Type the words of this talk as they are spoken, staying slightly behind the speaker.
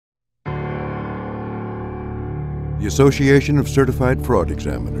The Association of Certified Fraud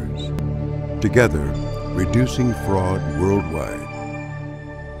Examiners. Together, reducing fraud worldwide.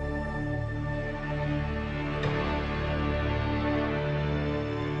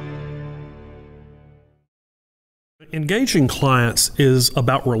 Engaging clients is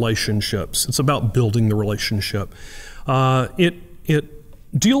about relationships. It's about building the relationship. It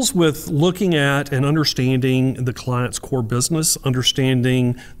deals with looking at and understanding the client's core business,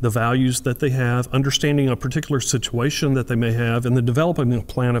 understanding the values that they have, understanding a particular situation that they may have, and then developing a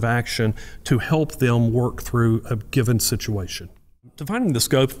plan of action to help them work through a given situation. Defining the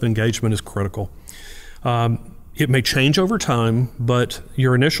scope of engagement is critical. It may change over time, but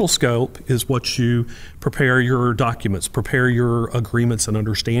your initial scope is what you prepare your documents, prepare your agreements and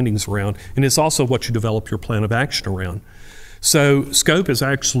understandings around, and it's also what you develop your plan of action around. So scope is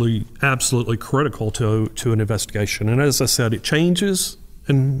actually absolutely critical to an investigation. And as I said, it changes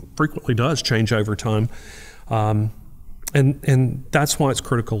and frequently does change over time. And that's why it's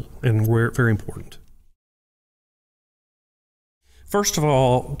critical and very important. First of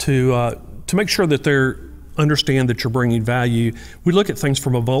all, to make sure that they're understand that you're bringing value, we look at things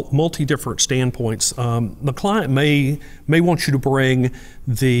from a multi-different standpoints. The client may want you to bring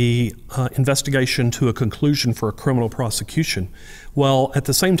the investigation to a conclusion for a criminal prosecution. Well, at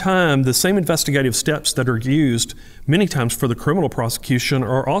the same time, the same investigative steps that are used many times for the criminal prosecution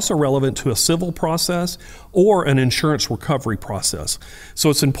are also relevant to a civil process or an insurance recovery process. So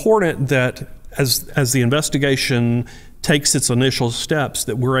it's important that as the investigation takes its initial steps,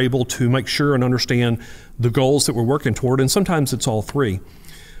 that we're able to make sure and understand the goals that we're working toward, and sometimes it's all three.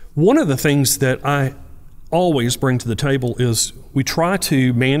 One of the things that I always bring to the table is we try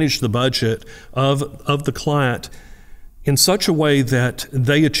to manage the budget of the client in such a way that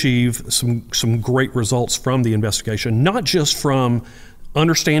they achieve some great results from the investigation, not just from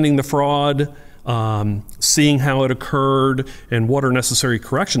understanding the fraud, seeing how it occurred and what are necessary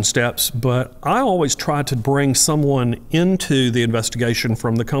correction steps, but I always try to bring someone into the investigation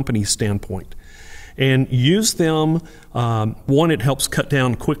from the company's standpoint and use them. One, it helps cut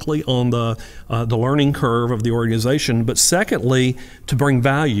down quickly on the learning curve of the organization, but secondly, to bring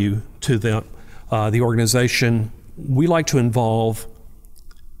value to the organization, we like to involve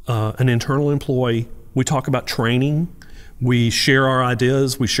an internal employee. We talk about training. We share our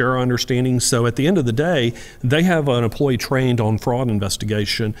ideas, we share our understanding. So at the end of the day, they have an employee trained on fraud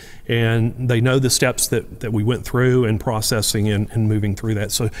investigation, and they know the steps that we went through in processing and moving through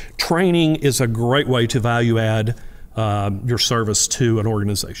that. So training is a great way to value add your service to an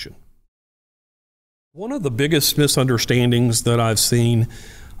organization. One of the biggest misunderstandings that I've seen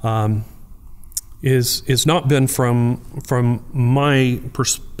is not been from my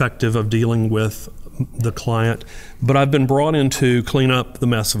perspective of dealing with the client, but I've been brought in to clean up the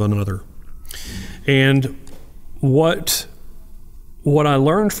mess of another. And what I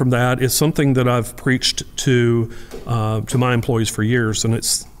learned from that is something that I've preached to my employees for years, and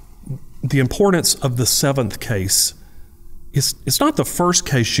it's the importance of the seventh case. It's not the first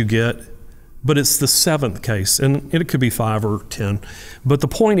case you get, but it's the seventh case, and it could be 5 or 10. But the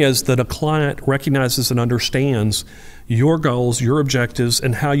point is that a client recognizes and understands your goals, your objectives,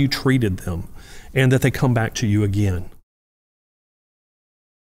 and how you treated them, and that they come back to you again.